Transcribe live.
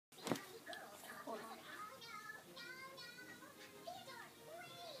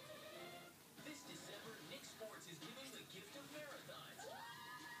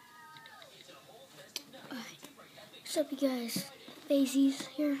What's up, you guys? Daisies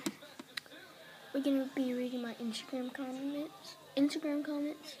here. We're gonna be reading my Instagram comments. Instagram,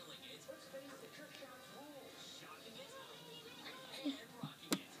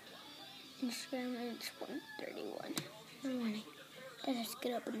 and it's 1:31 in the morning. That has to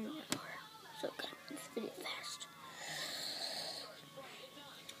get up in an hour, so I gotta make this video fast.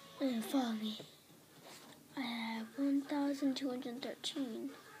 And follow me. I have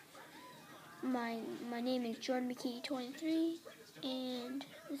 1,213. My name is Jordan McKee 23, and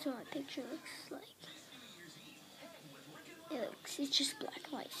this is what my picture looks like. It's just black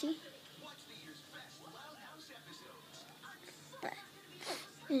and white, see? But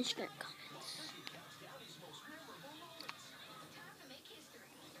Instagram comments.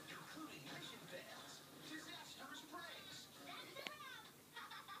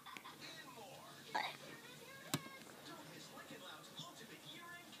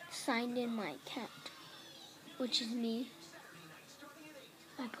 Signed in my account, which is me.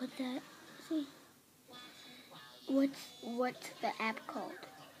 I put that. See, what's the app called?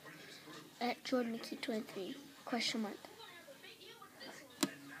 At Jordan McKee 23 ?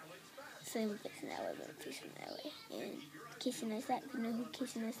 Same facing that way, but facing that way. And Casey Neistat, if you know who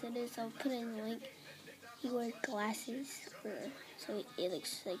Casey Neistat is, I'll put in the link. He wears glasses so it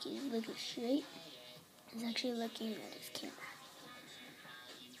looks like he's looking straight. He's actually looking at his camera.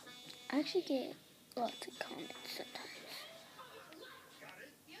 I actually get lots of comments sometimes.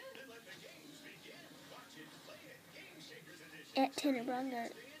 At Tanner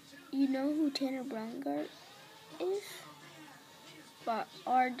Braungart. You know who Tanner Braungart is? But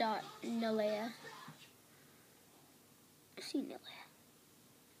R.Nalea. See Nalea.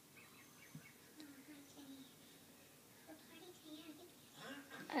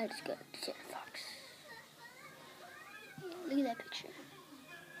 I just got Tanner Fox. Look at that picture.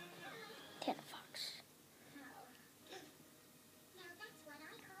 Tanner Fox.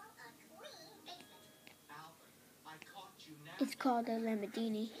 It's called a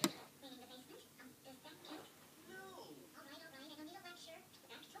Lamborghini.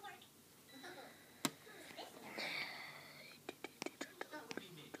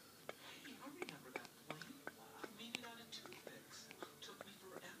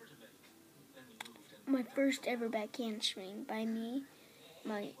 My first ever backhand swing by me,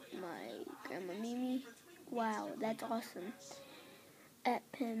 my grandma Mimi. Wow, that's awesome. At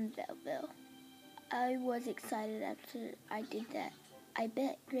Penville. I was excited after I did that. I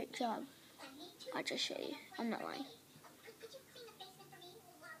bet. Great job. I'll just show you. I'm not lying.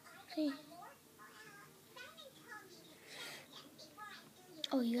 See?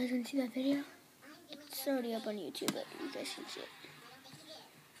 Oh, you guys want to see that video? It's already up on YouTube, but you guys can see it.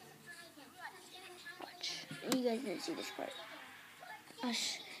 Watch. You guys didn't see this part.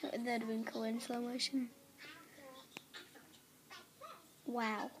 That would have been cool in slow motion.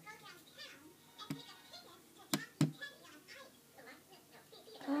 Wow.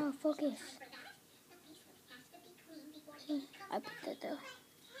 Oh, focus. See, I put that though.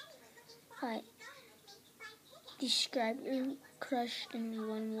 Alright. Describe your crush in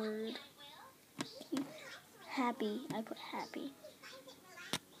one word. Happy. I put happy.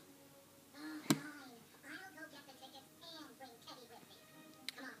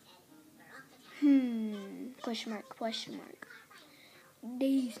 Question mark.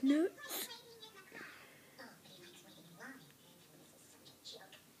 These nuts.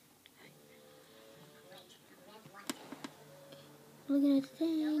 Looking at the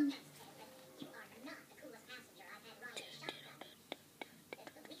thing.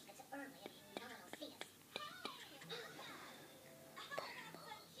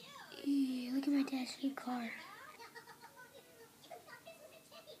 Look at my dad's new car.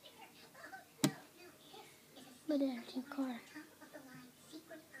 My dad's new car.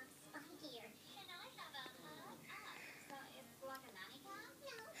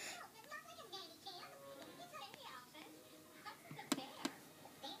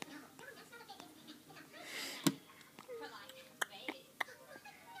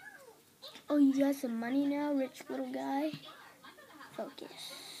 Oh, you got some money now, rich little guy?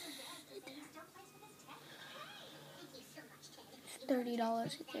 Focus. It's $30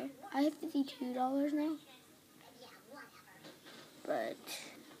 right there. I have $52 now. But,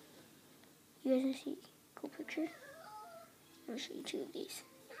 you guys want to see a cool picture? I'm going to show you two of these.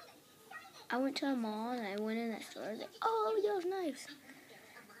 I went to a mall and I went in that store. I was like, oh, look at those knives.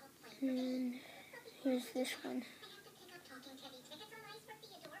 And here's this one.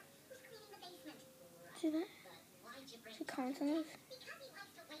 See that? See comments on those?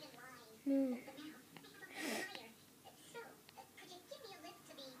 No.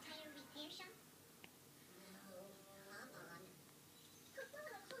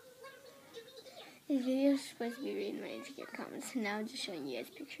 This video is supposed to be reading my Instagram comments, and now I'm just showing you guys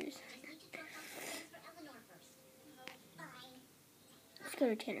pictures. Let's go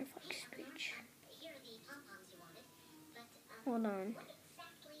to Tanner Fox's page. Hold on.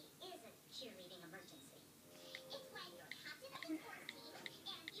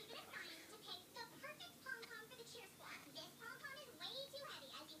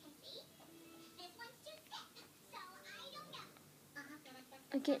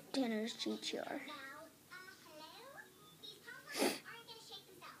 I get Tanner's GTR.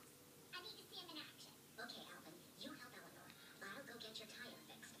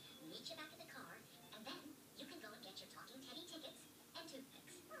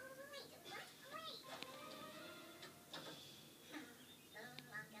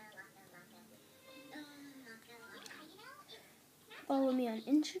 Follow me on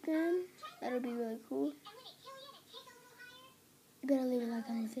Instagram. That'll be really cool. You better leave a like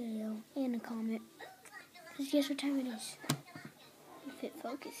on this video and a comment. Just guess what time it is. If it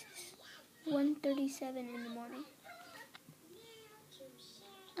focuses. 1:37 in the morning.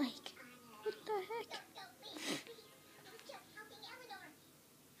 Like, what the heck?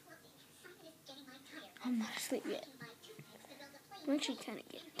 I'm not asleep yet. I'm actually kind of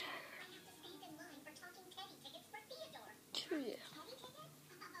getting tired. Yeah.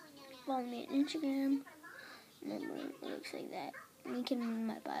 Follow me on Instagram. Remember, it looks like that. Link in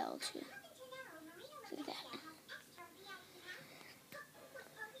my bio too. Like that.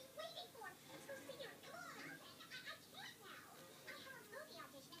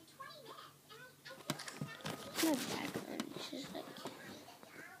 My background is just like.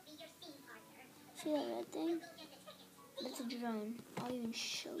 See that red thing? That's a drone. I'll even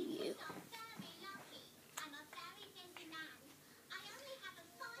show you.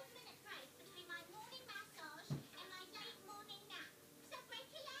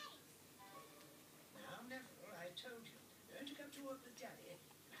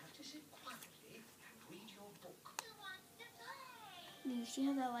 Do you see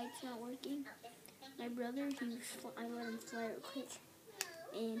how that light's not working? My brother, I let him fly real quick,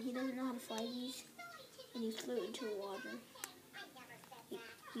 and he doesn't know how to fly these, and he flew into the water.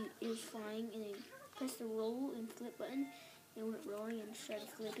 He was flying, and he pressed the roll and flip button, and went rolling and started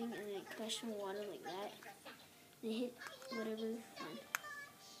flipping, and then it crashed in the water like that. And it hit whatever,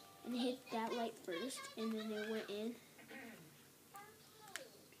 and it hit that light first, and then it went in.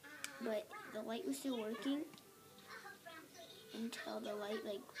 But the light was still working until the light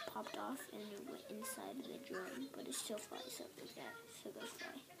popped off and it went inside of the drone, but it still flies up like that, so it goes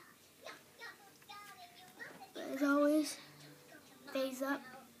fly. But as always, phase up,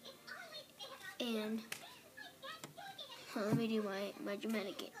 and let me do my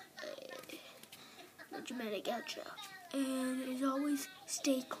dramatic outro. And as always,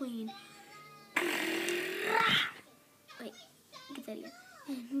 stay clean. Wait, get that again.